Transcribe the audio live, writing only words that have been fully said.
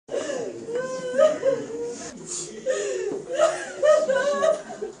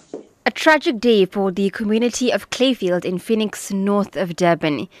Tragic day for the community of Clayfield in Phoenix, north of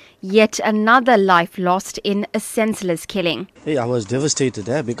Durban. Yet another life lost in a senseless killing. Hey, I was devastated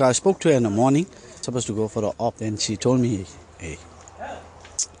because I spoke to her in the morning. Supposed to go for an op, and she told me, hey,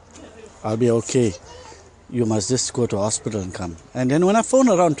 I'll be okay. You must just go to hospital and come. And then when I phoned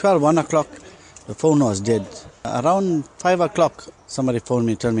around 1 o'clock, the phone was dead. Around 5 o'clock, somebody phoned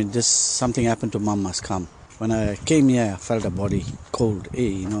me, told me this something happened to mom, must come. When I came here, I felt the body cold.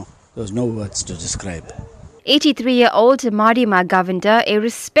 There was no words to describe. 83-year-old Mariamma Govender, a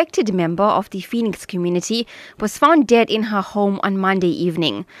respected member of the Phoenix community, was found dead in her home on Monday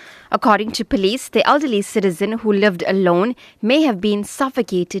evening. According to police, the elderly citizen who lived alone may have been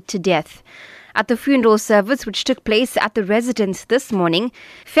suffocated to death. At the funeral service, which took place at the residence this morning,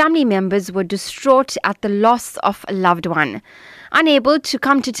 family members were distraught at the loss of a loved one. Unable to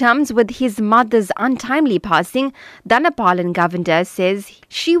come to terms with his mother's untimely passing, Dhanapalan Govender says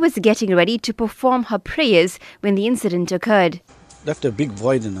she was getting ready to perform her prayers when the incident occurred. Left a big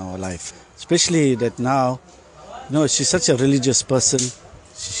void in our life, especially that now, she's such a religious person.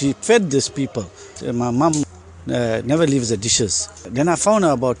 She fed these people. My mom never leaves the dishes. Then I found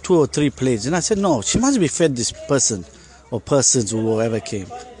her about 2 or 3 plates, and I said, no, she must be fed this person or persons, whoever came.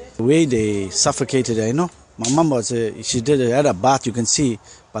 The way they suffocated her, My mom had a bath, you can see,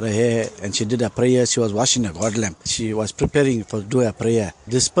 by her hair, and she did a prayer. She was washing a God lamp. She was preparing to do a prayer.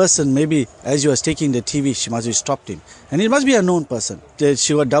 This person, maybe as he was taking the TV, she must have stopped him. And it must be a known person.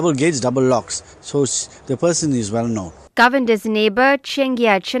 She got double gates, double locks. So the person is well known. Govender's neighbour,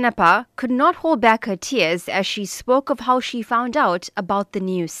 Chengia Chinapa, could not hold back her tears as she spoke of how she found out about the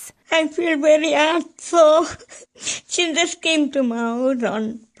news. I feel very hurt. So she just came to my house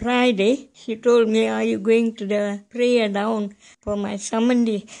on Friday. She told me, are you going to the prayer down for my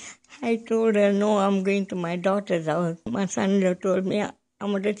Samandi? I told her, no, I'm going to my daughter's house. My son-in-law told me,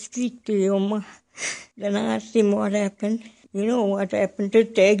 I'm going to speak to you, Ma. Then I asked him what happened. You know what happened to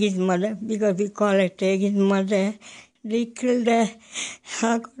Taggy's mother, because we call her Taggy's mother. They killed her.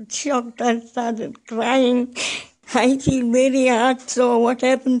 I got shocked and started crying. I feel very hard. So what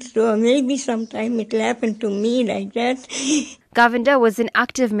happens to her? Maybe sometime it will happen to me like that. Govender was an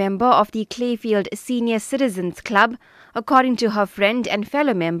active member of the Clayfield Senior Citizens Club. According to her friend and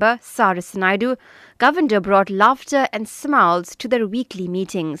fellow member, Saras Naidu, Govender brought laughter and smiles to their weekly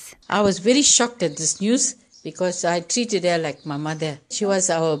meetings. I was very shocked at this news because I treated her like my mother. She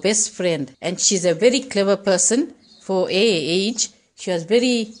was our best friend, and she's a very clever person. For her age, she was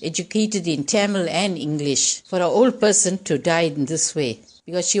very educated in Tamil and English. For an old person to die in this way,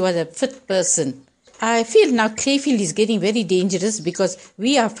 because she was a fit person. I feel now Clayfield is getting very dangerous because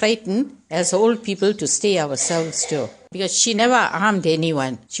we are frightened as old people to stay ourselves too. Because she never harmed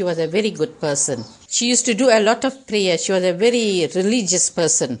anyone. She was a very good person. She used to do a lot of prayer. She was a very religious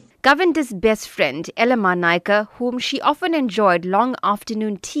person. Govender's best friend, Elama Naika, whom she often enjoyed long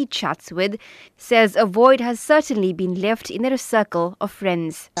afternoon tea chats with, says a void has certainly been left in their circle of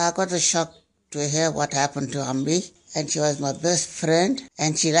friends. I got a shock to hear what happened to Ambi, and she was my best friend,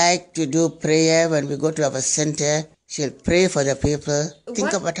 and she liked to do prayer when we go to our center. She'll pray for the people.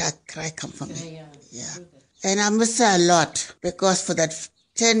 Think about her cry come from me. Yeah. And I miss her a lot, because for that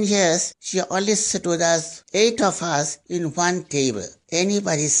 10 years, she only sit with us, 8 of us, in one table.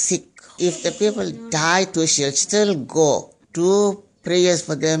 Anybody sick, if the people die too, she'll still go, do prayers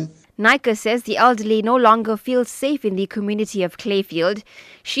for them. Naika says the elderly no longer feel safe in the community of Clayfield.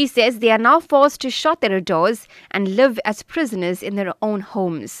 She says they are now forced to shut their doors and live as prisoners in their own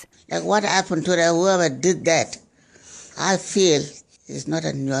homes. Like what happened to whoever did that, I feel is not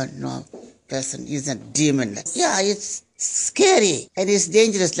a normal person, he's a demon. Yeah, it's scary and it's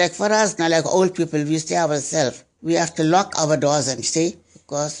dangerous. Like for us now, like old people, we stay ourselves. We have to lock our doors and stay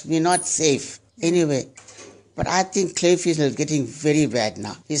because we're not safe anyway. But I think Clayfield is getting very bad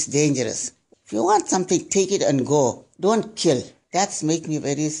now. It's dangerous. If you want something, take it and go. Don't kill. That's make me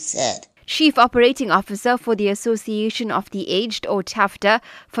very sad. Chief Operating Officer for the Association of the Aged, or TAFTA,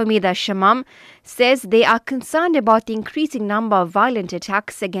 Famida Shamam, says they are concerned about the increasing number of violent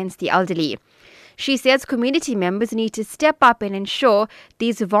attacks against the elderly. She says community members need to step up and ensure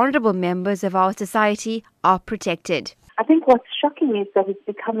these vulnerable members of our society are protected. I think what's shocking is that it's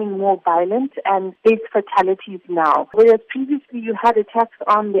becoming more violent and there's fatalities now. Whereas previously you had attacks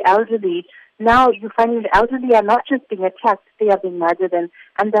on the elderly, now you're finding the elderly are not just being attacked, they are being murdered, and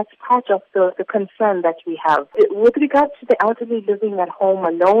that's part of the concern that we have. With regards to the elderly living at home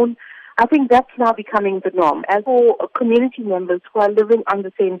alone, I think that's now becoming the norm. As for community members who are living on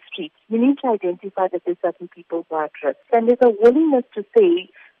the same street, you need to identify that there's certain people who are at risk. And there's a willingness to say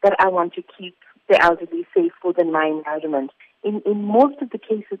that I want to keep the elderly safe within my environment. in most of the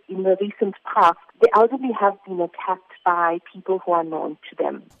cases in the recent past, the elderly have been attacked by people who are known to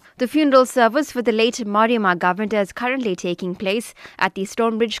them. The funeral service for the late Mariamma Govender is currently taking place at the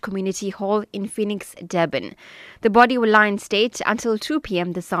Stonebridge Community Hall in Phoenix, Durban. The body will lie in state until 2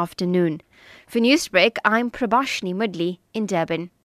 p.m. this afternoon. For Newsbreak, I'm Prabashini Moodley in Durban.